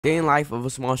Day in life of a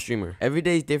small streamer. Every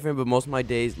day is different, but most of my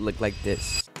days look like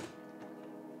this.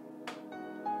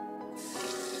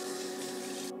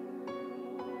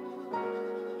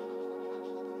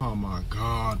 Oh my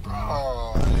god, bro.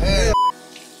 Oh, hell.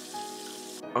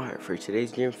 Alright, for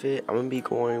today's gym fit, I'm gonna be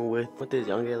going with this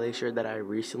Young LA shirt that I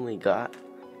recently got.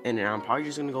 And then I'm probably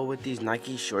just gonna go with these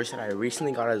Nike shorts that I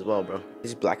recently got as well, bro.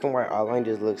 This black and white outline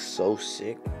just looks so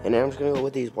sick. And then I'm just gonna go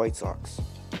with these white socks.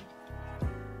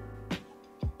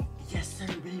 Yes, sir,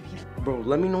 baby. Bro,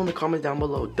 let me know in the comments down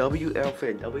below. WL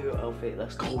fit,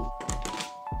 let's go.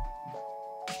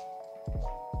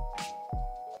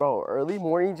 Bro, early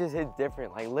morning just hits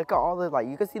different. Like, look at all the, like,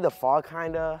 you can see the fog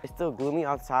kinda. It's still gloomy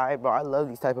outside, but I love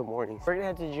these type of mornings. We're gonna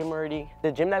head to the gym already.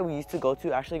 The gym that we used to go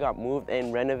to actually got moved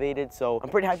and renovated, so I'm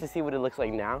pretty hyped to see what it looks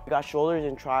like now. We got shoulders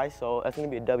and tries, so that's gonna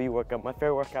be a W workout. My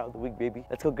favorite workout of the week, baby.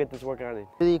 Let's go get this workout in.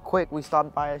 Really quick, we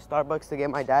stopped by a Starbucks to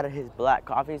get my dad his black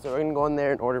coffee, so we're gonna go in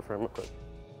there and order for him real quick.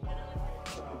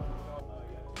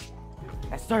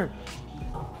 Yes, sir.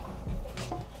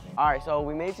 All right, so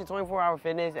we made it to 24-hour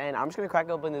fitness, and I'm just gonna crack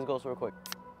open this Ghost real quick.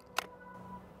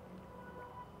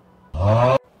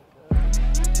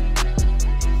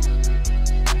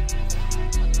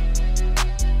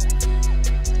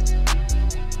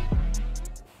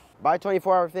 Bye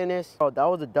 24-hour fitness. Oh, that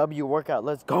was a W workout,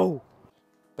 let's go.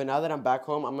 But now that I'm back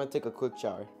home, I'm gonna take a quick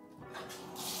shower.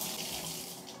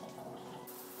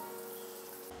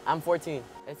 I'm 14.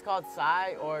 It's called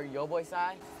Psy or Yo Boy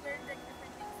Psy.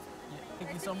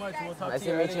 Thank you so much. We'll talk Nice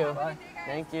to you to meet you. Bye.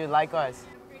 Thank you, likewise.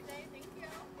 Great day, thank you. You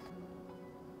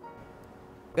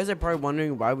guys are probably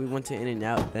wondering why we went to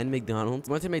In-N-Out, then McDonald's.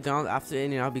 We went to McDonald's after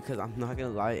In-N-Out because I'm not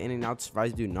gonna lie, In-N-Out's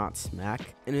fries do not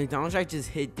smack. And McDonald's fries just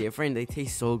hit different. They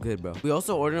taste so good, bro. We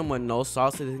also ordered them with no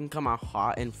sauce so they can come out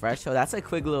hot and fresh. So that's a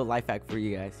quick little life hack for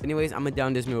you guys. Anyways, I'm gonna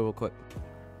down this meal real quick.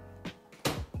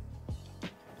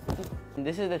 And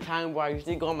this is the time where I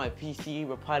usually go on my PC,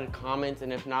 reply to comments,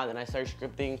 and if not, then I start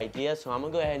scripting ideas. So I'm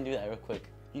gonna go ahead and do that real quick.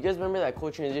 You guys remember that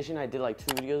cool transition I did like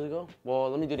 2 videos ago?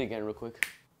 Well, let me do it again real quick.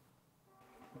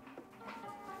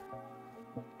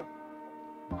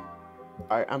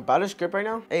 Alright, I'm about to script right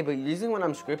now. Hey, but usually when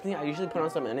I'm scripting, I usually put on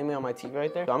some anime on my TV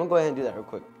right there. So I'm gonna go ahead and do that real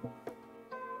quick.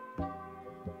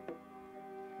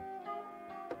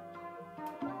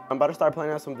 I'm about to start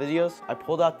planning out some videos. I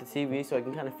pulled out the TV so I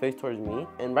can kind of face towards me.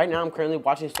 And right now I'm currently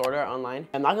watching Sword Art Online.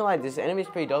 I'm not gonna lie, this anime is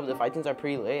pretty dope. The fight scenes are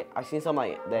pretty lit. I've seen some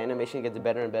like the animation gets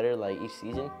better and better like each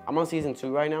season. I'm on season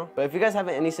 2 right now. But if you guys have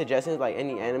any suggestions, like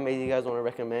any anime you guys want to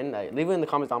recommend, like, leave it in the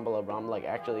comments down below, bro. I'm like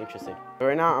actually interested. But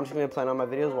right now I'm just gonna plan on my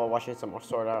videos while watching some more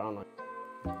Sword Art Online.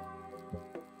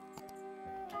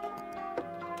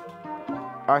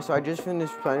 Alright, so I just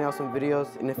finished planning out some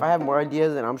videos, and if I have more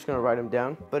ideas, then I'm just gonna write them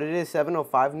down. But it is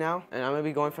 7:05 now, and I'm gonna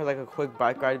be going for like a quick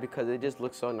bike ride because it just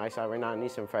looks so nice out right now. I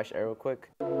need some fresh air real quick.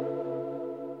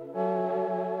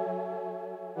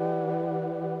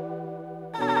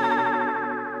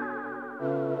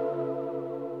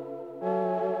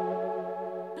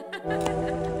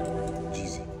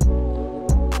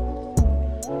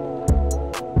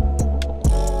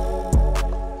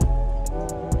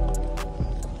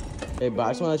 Hey, but I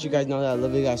just want to let you guys know that I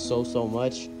love you guys so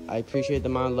much. I appreciate the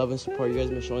amount of love and support you guys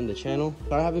have been showing the channel.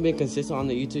 So I haven't been consistent on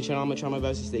the YouTube channel. I'm going to try my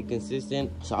best to stay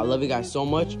consistent. So I love you guys so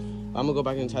much. I'm going to go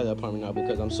back inside the apartment now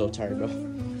because I'm so tired, bro.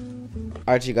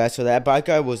 Alright, you guys, so that bike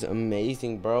ride was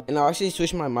amazing, bro. And I actually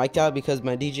switched my mic out because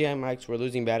my DJI mics were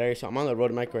losing battery. So I'm on the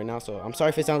Rode mic right now. So I'm sorry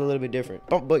if it sounds a little bit different.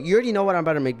 But you already know what I'm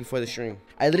about to make before the stream.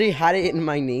 I literally had it in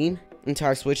my name until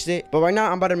I switched it. But right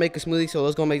now, I'm about to make a smoothie. So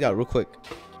let's go make that real quick.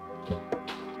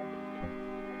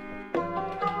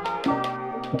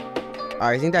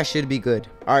 Alright, I think that should be good.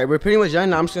 Alright, we're pretty much done.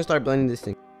 Now I'm just gonna start blending this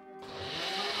thing.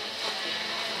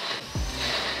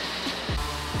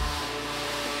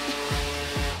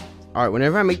 Alright,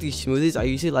 whenever I make these smoothies, I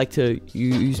usually like to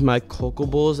use my cocoa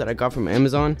bowls that I got from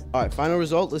Amazon. Alright, final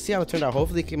result. Let's see how it turned out.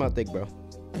 Hopefully it came out thick, bro.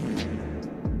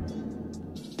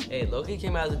 Hey, Loki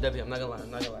came out as a W. I'm not gonna lie.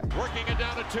 Working it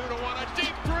down to 2-1. A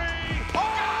deep three.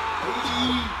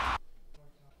 Oh!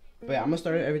 But yeah, I'm gonna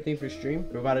start everything for stream.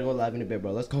 We're about to go live in a bit,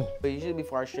 bro. Let's go. But usually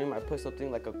before I stream, I put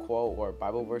something like a quote or a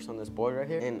Bible verse on this board right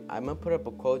here. And I'm gonna put up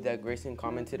a quote that Grayson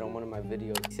commented on one of my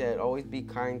videos. He said, always be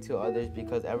kind to others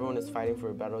because everyone is fighting for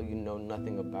a battle you know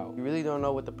nothing about. You really don't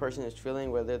know what the person is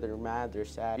feeling, whether they're mad, they're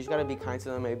sad. You just gotta be kind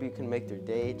to them. Maybe you can make their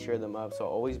day, cheer them up. So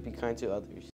always be kind to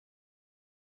others.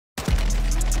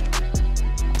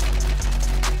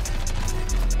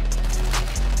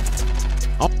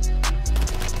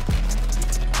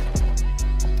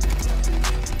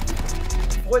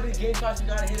 Before the game starts, you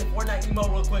gotta hit a Fortnite emo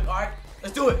real quick, alright?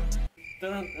 Let's do it!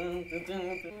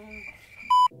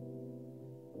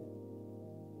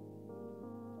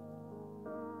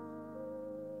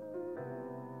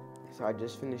 So I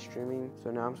just finished streaming,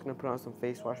 so now I'm just gonna put on some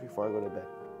face wash before I go to bed.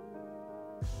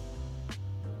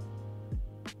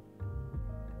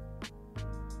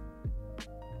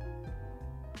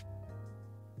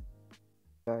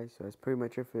 Guys, so that's pretty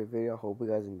much it for the video. I hope you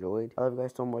guys enjoyed. I love you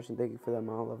guys so much and thank you for the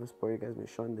amount of love and support you guys have been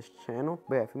showing this channel.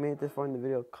 But yeah, if you made it this far in the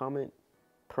video, comment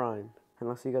Prime. And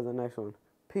I'll see you guys in the next one.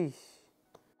 Peace.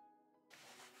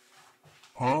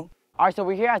 Huh? Alright, so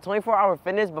we're here at 24 Hour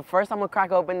Fitness, but first I'm gonna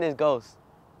crack open this ghost.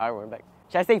 Alright, we're back.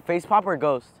 Should I say face pop or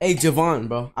ghost? Hey, Javon,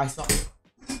 bro. I saw